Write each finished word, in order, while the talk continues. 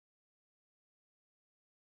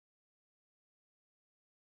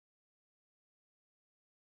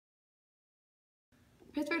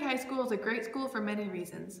Pittsford High School is a great school for many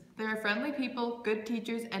reasons. There are friendly people, good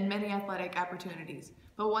teachers, and many athletic opportunities.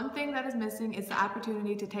 But one thing that is missing is the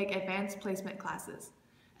opportunity to take advanced placement classes.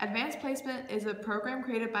 Advanced placement is a program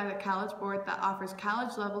created by the College Board that offers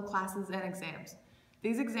college-level classes and exams.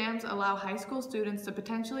 These exams allow high school students to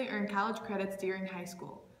potentially earn college credits during high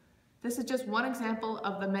school. This is just one example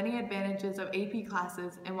of the many advantages of AP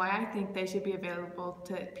classes and why I think they should be available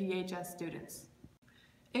to PHS students.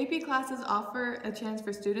 AP classes offer a chance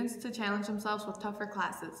for students to challenge themselves with tougher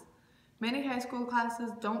classes. Many high school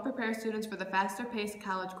classes don't prepare students for the faster-paced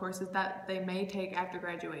college courses that they may take after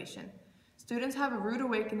graduation. Students have a rude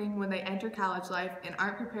awakening when they enter college life and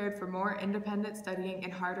aren't prepared for more independent studying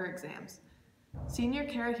and harder exams. Senior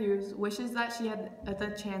Kara Hughes wishes that she had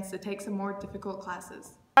the chance to take some more difficult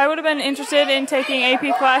classes. I would have been interested in taking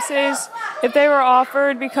AP classes if they were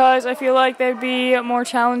offered because I feel like they'd be more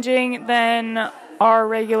challenging than our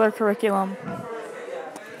regular curriculum.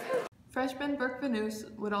 Freshman Brooke Vanus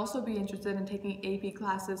would also be interested in taking AP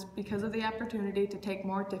classes because of the opportunity to take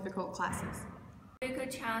more difficult classes. A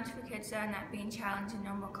good challenge for kids that are not being challenged in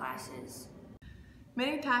normal classes.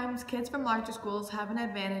 Many times, kids from larger schools have an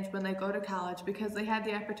advantage when they go to college because they had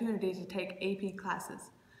the opportunity to take AP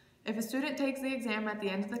classes. If a student takes the exam at the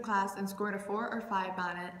end of the class and scored a 4 or 5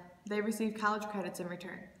 on it, they receive college credits in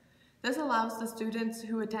return. This allows the students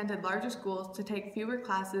who attended larger schools to take fewer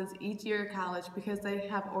classes each year at college because they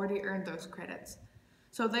have already earned those credits.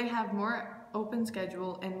 So they have more open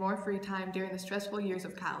schedule and more free time during the stressful years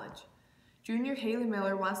of college. Junior Haley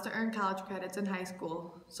Miller wants to earn college credits in high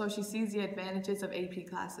school, so she sees the advantages of AP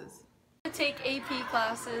classes. I would take AP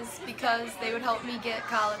classes because they would help me get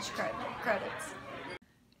college credits.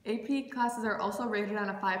 AP classes are also rated on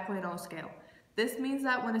a 5.0 scale. This means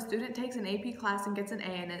that when a student takes an AP class and gets an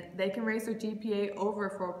A in it, they can raise their GPA over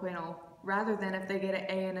a 4.0, rather than if they get an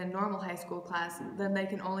A in a normal high school class, then they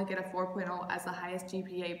can only get a 4.0 as the highest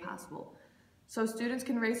GPA possible. So students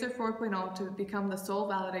can raise their 4.0 to become the sole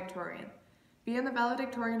valedictorian. Being the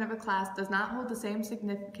valedictorian of a class does not hold the same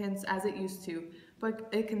significance as it used to, but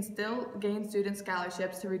it can still gain student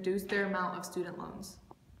scholarships to reduce their amount of student loans.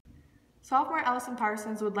 Sophomore Allison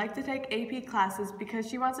Parsons would like to take AP classes because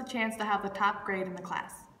she wants a chance to have the top grade in the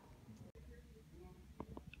class.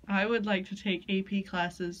 I would like to take AP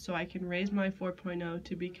classes so I can raise my 4.0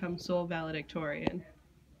 to become sole valedictorian.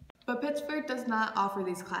 But Pittsford does not offer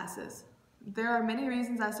these classes. There are many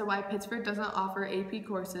reasons as to why Pittsford doesn't offer AP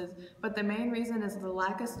courses, but the main reason is the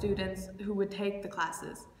lack of students who would take the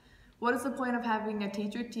classes. What is the point of having a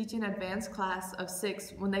teacher teach an advanced class of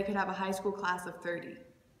 6 when they could have a high school class of 30?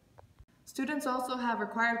 Students also have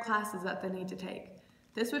required classes that they need to take.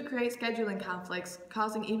 This would create scheduling conflicts,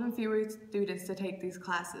 causing even fewer students to take these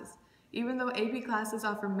classes. Even though AP classes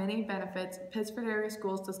offer many benefits, Pittsford area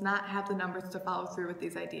schools does not have the numbers to follow through with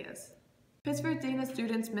these ideas. Pittsford Dean of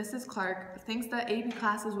Students, Mrs. Clark, thinks that AP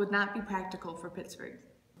classes would not be practical for Pittsford.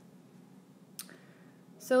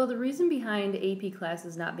 So the reason behind AP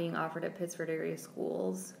classes not being offered at Pittsford area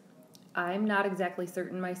schools, I'm not exactly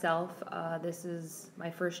certain myself. This is my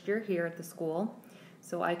first year here at the school,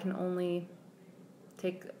 so I can only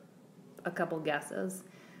take a couple guesses.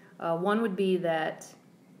 One would be that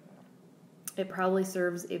it probably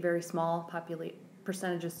serves a very small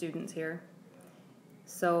percentage of students here.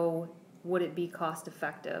 So would it be cost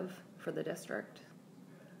effective for the district?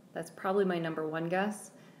 That's probably my number one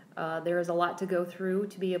guess. There is a lot to go through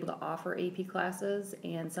to be able to offer AP classes,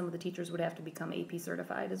 and some of the teachers would have to become AP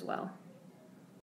certified as well.